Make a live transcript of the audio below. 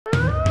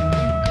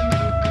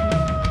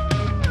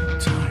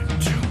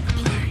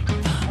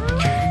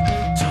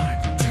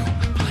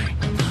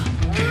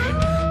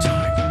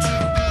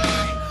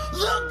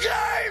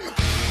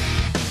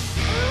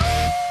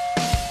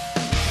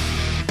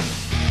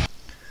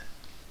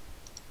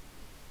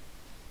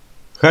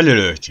Hallo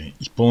Leute,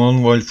 ich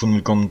bin Wolf und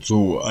willkommen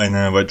zu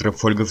einer weiteren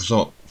Folge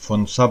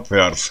von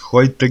Subverse.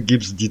 Heute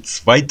gibt es die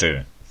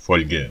zweite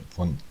Folge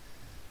von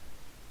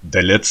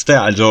der letzte.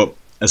 Also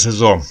es ist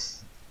so,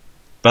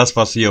 das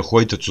was ihr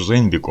heute zu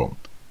sehen bekommt,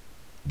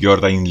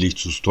 gehört eigentlich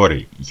zur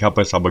Story. Ich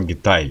habe es aber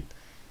geteilt.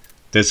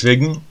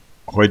 Deswegen,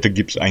 heute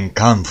gibt es einen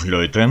Kampf,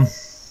 Leute. Und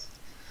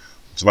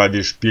zwar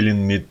wir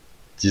spielen mit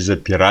dieser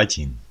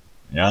Piratin.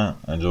 Ja,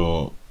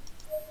 also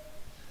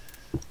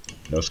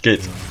los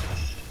geht's.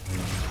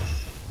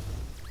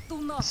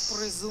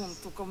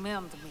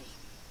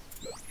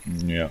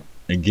 Ja,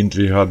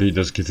 irgendwie habe ich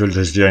das Gefühl,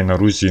 dass die eine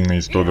Russin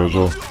ist oder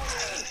so.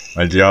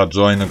 Weil die hat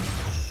so einen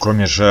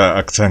komischen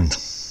Akzent.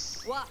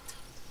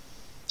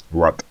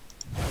 What?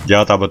 Die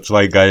hat aber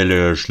zwei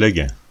geile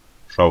Schläge.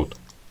 Schaut.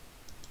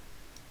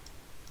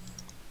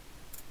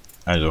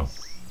 Also,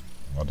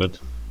 wartet.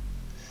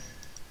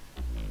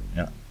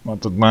 Ja,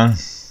 wartet mal.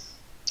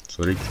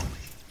 Zurück.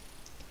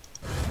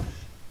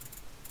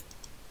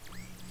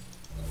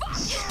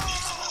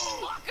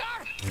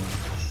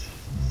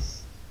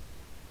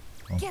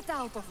 Get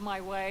out of my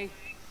way.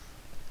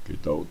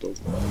 Get out of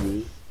my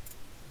way.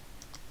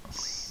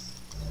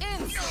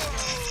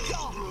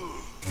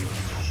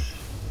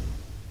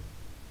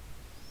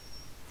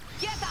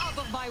 Get out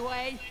of my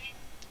way.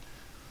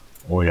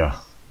 Oh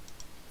ja.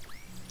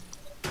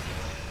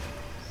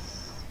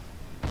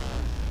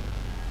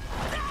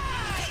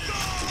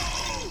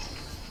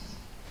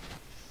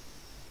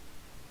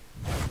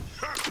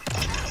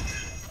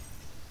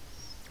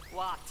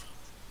 What?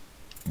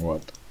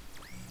 What?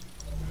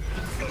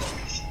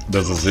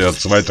 Das ist ihr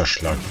zweiter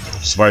Schlag.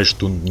 2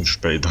 Stunden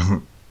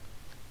später.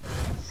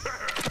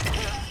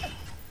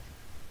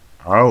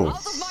 Au. Out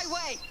of my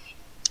way.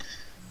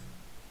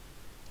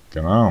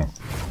 Genau.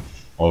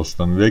 Aus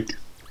dem Weg.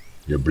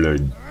 Ihr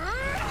Blöden.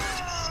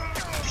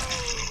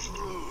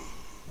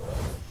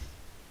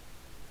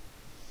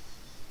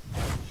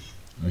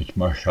 Ich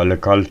mach alle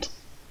kalt.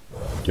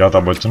 Die hat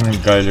aber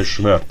ziemlich geiles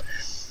Schwert.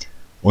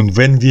 Und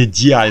wenn wir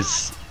die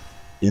als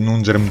in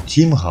unserem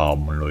Team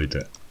haben,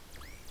 Leute,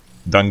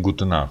 dann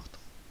gute Nacht.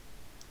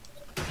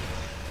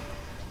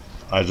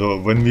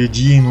 Also, wenn wir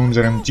die in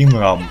unserem Team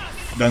haben,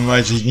 dann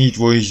weiß ich nicht,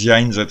 wo ich sie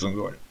einsetzen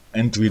soll.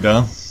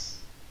 Entweder,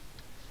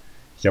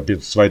 ich habe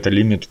jetzt zweite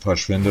Limit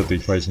verschwendet,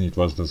 ich weiß nicht,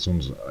 was das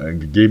uns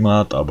gegeben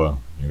hat, aber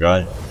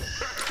egal.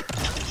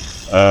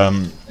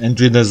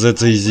 Entweder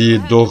setze ich sie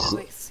doch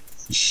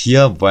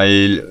hier,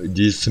 weil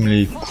die ist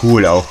ziemlich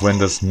cool, auch wenn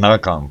das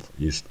Nahkampf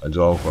ist.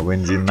 Also auch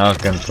wenn sie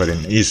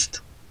Nahkämpferin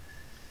ist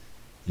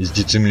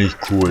die ziemlich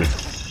cool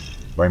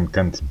beim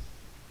Kämpfen.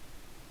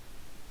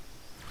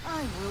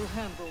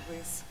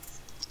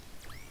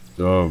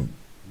 So,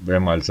 wer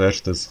mal als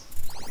erstes?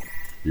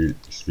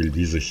 Ich will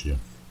diese hier.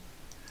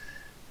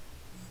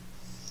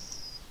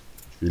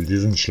 Ich will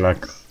diesen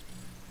Schlag.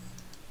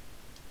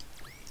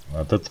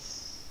 Wartet.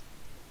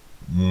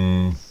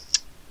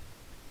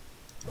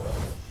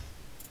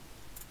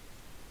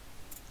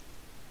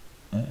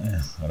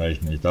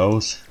 Reicht nicht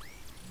aus.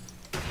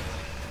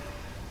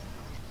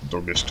 Du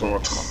bist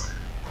tot.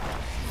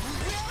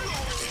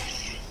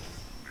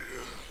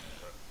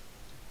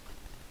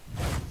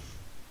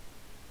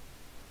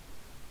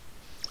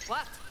 What?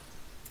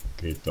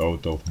 Get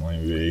out of my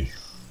way.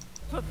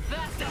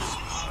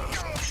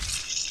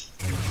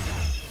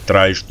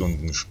 3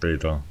 Stunden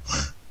später.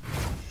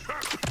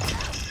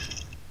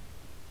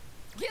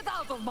 Get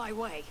out of my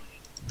way.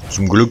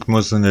 Zum Glück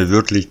müssen wir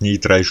wirklich nie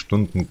 3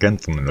 Stunden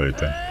kämpfen,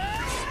 Leute.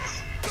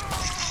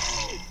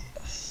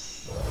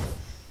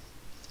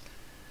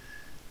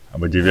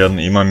 Aber die werden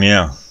immer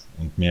mehr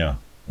und mehr.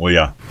 Oh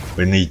ja,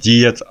 wenn ich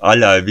die jetzt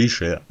alle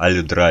erwische,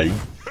 alle 3.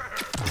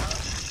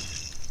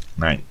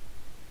 Nein,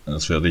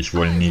 das werde ich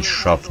wohl nicht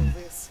schaffen.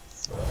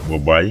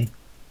 Wobei,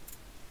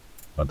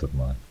 wartet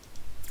mal.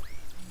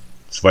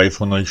 2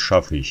 von euch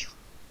schaffe ich.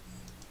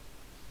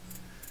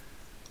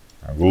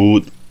 Na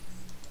gut.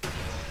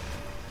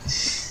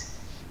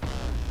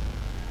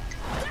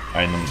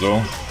 Einem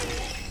so.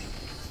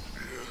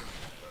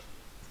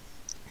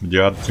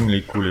 Der hat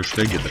ziemlich coole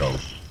Schläge drauf.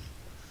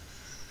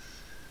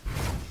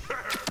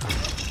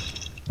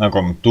 Na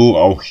komm, du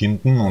auch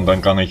hinten und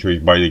dann kann ich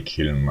euch beide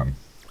killen, Mann.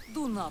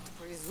 Do not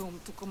presume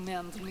to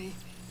command me.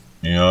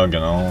 Ja,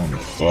 genau.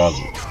 So,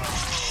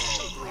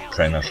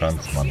 keine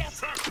Chance, Mann.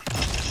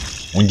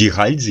 Und die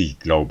heilt sich,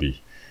 glaube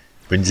ich.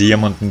 Wenn sie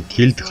jemanden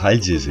killt,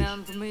 heilt sie sich.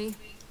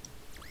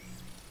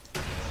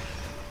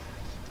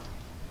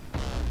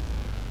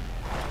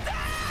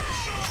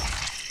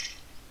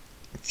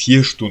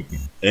 4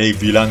 Stunden. Ey,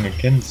 wie lange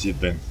kennt sie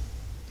denn?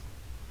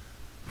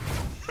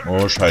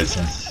 Oh,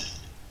 scheiße.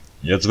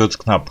 Jetzt wird's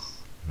knapp.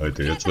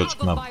 Leute, jetzt wird's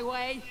knapp.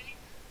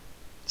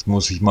 Jetzt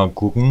muss ich mal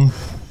gucken.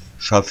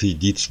 Schaffe ich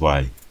die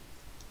 2?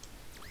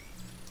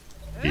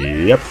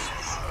 Yep.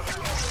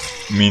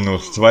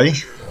 Minus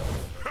 2.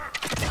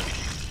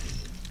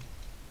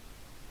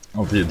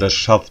 Ob wir das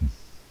schaffen?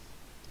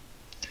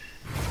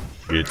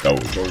 Geht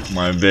out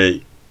my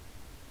way.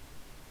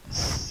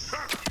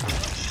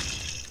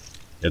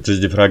 Jetzt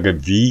ist die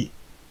Frage, wie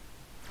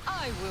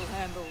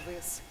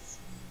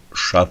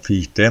Schaffe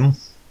ich dem?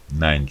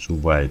 Nein,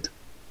 zu weit.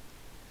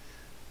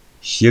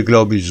 Hier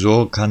glaube ich,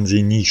 so kann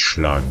sie nicht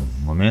schlagen.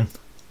 Moment.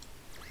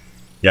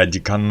 Ja, die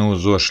kann nur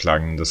so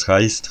schlagen. Das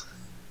heißt,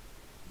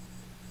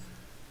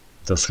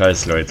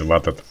 Leute,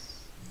 wartet.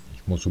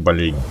 Ich muss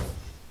überlegen.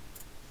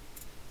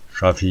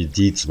 Schaffe ich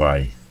die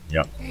zwei?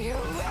 Ja.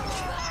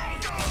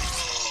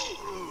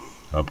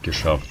 Hab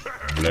geschafft.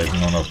 Bleiben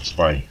nur noch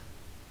zwei.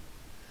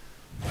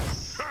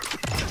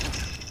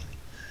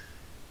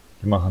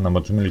 Die machen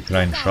aber ziemlich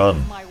kleinen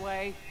Schaden.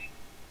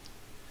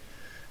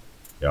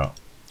 Ja,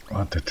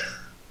 wartet.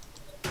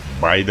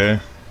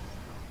 Beide.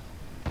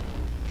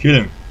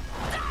 Killen.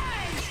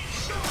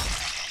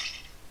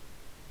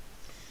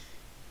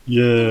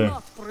 Yeah.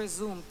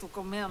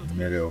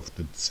 Mary of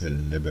the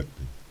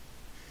Celebrity.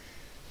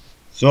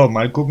 So,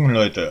 mal gucken,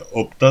 Leute,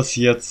 ob das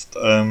jetzt,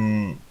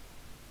 ob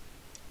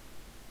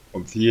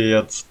wir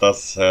jetzt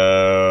das,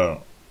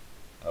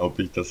 ob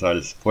ich das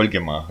als Folge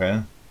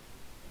mache.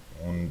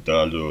 Und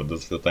also,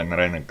 das wird eine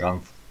reine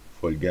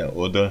Kampffolge,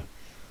 oder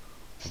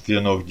ob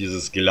wir noch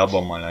dieses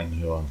Gelaber mal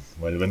anhören.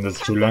 Weil wenn das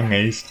zu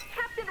lange ist.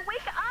 Captain,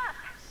 wake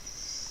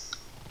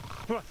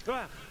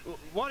up!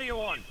 What do you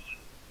want?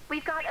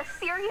 We've got a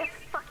serious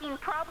fucking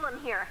problem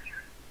here.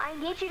 I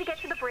need you to get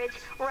to the bridge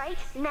right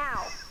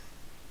now.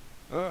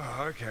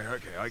 Okay,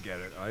 I get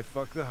it. I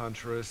fucked the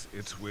Huntress.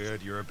 It's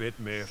weird, you're a bit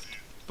miffed.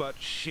 But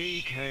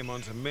she came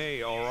onto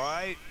me,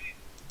 alright?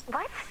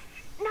 What?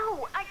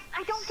 No,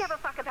 I don't give a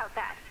fuck about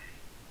that.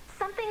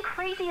 Something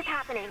crazy is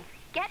happening.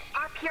 Get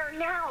up here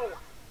now.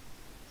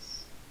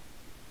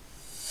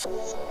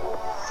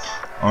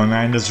 Oh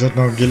nein, das wird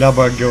noch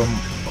Gelaber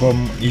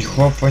kommen. Ich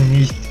hoffe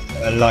nicht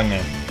lange.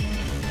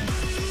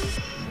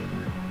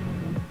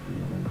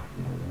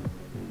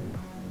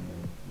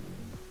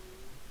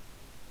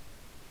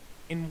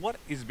 In what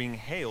is being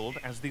hailed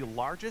as the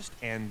largest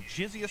and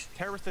jizziest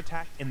terrorist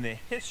attack in the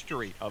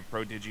history of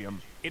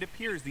Prodigium, it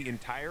appears the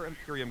entire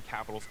Imperium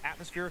capital's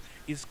atmosphere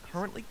is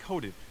currently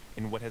coated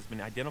in what has been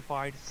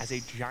identified as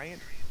a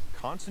giant,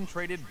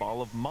 concentrated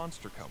ball of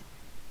monster cum.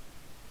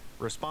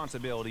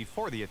 Responsibility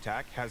for the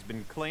attack has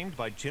been claimed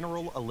by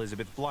General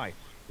Elizabeth Blythe,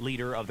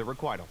 leader of the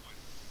Requital.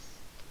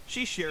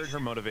 She shared her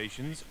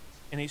motivations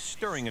in a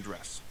stirring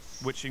address,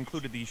 which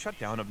included the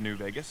shutdown of New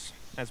Vegas,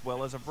 as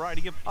well as a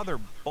variety of other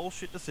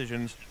bullshit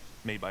decisions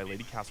made by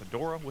Lady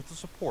Casadora with the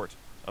support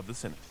of the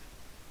Senate.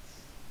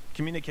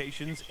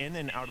 Communications in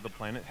and out of the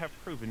planet have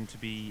proven to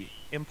be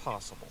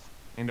impossible,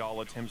 and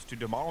all attempts to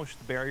demolish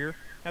the barrier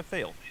have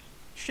failed.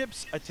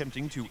 Ships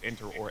attempting to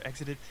enter or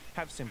exit it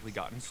have simply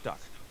gotten stuck.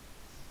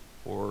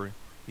 Or,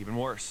 even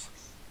worse,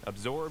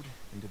 absorbed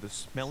into the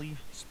smelly,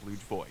 splooge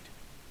void.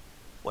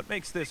 What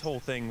makes this whole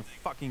thing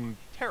fucking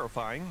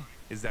terrifying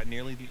is that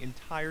nearly the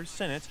entire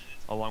Senate,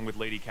 along with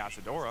Lady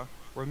Casadora,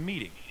 were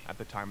meeting at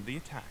the time of the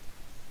attack.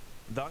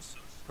 Thus,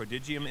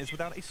 Prodigium is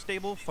without a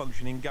stable,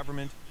 functioning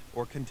government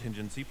or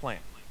contingency plan.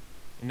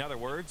 In other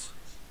words,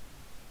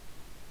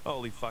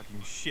 holy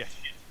fucking shit.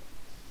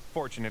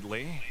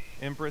 Fortunately,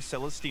 Empress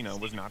Celestina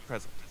was not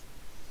present.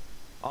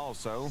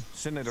 Also,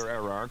 Senator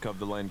Erarch of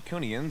the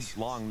Lancunians,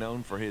 long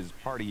known for his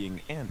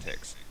partying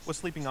antics, was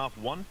sleeping off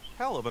one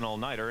hell of an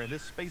all-nighter at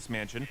his space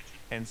mansion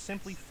and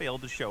simply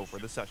failed to show for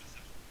the session.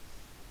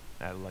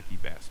 That lucky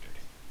bastard.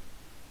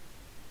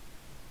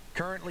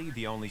 Currently,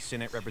 the only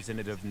Senate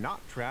representative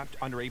not trapped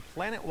under a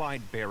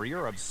planet-wide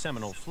barrier of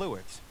seminal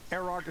fluids,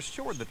 Erarch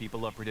assured the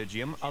people of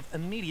Prodigium of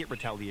immediate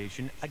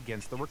retaliation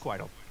against the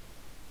Requital,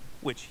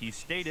 which he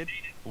stated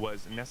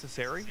was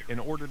necessary in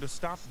order to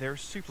stop their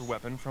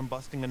superweapon from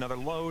busting another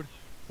load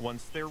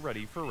once they're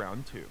ready for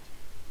round 2.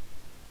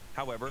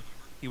 However,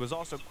 he was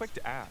also quick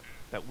to add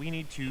that we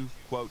need to,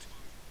 quote,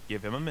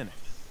 give him a minute,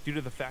 due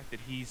to the fact that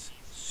he's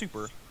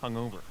super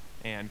hungover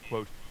and,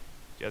 quote,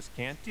 just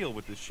can't deal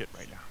with this shit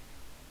right now.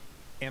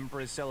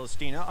 Empress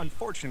Celestina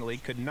unfortunately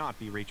could not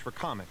be reached for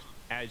comment,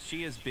 as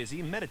she is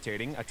busy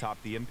meditating atop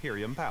the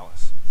Imperium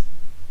Palace.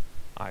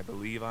 I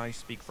believe I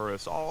speak for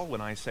us all when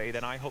I say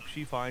that I hope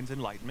she finds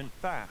enlightenment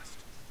fast,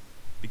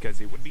 because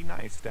it would be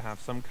nice to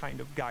have some kind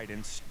of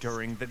guidance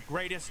during the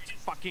greatest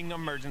fucking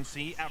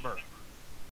emergency ever.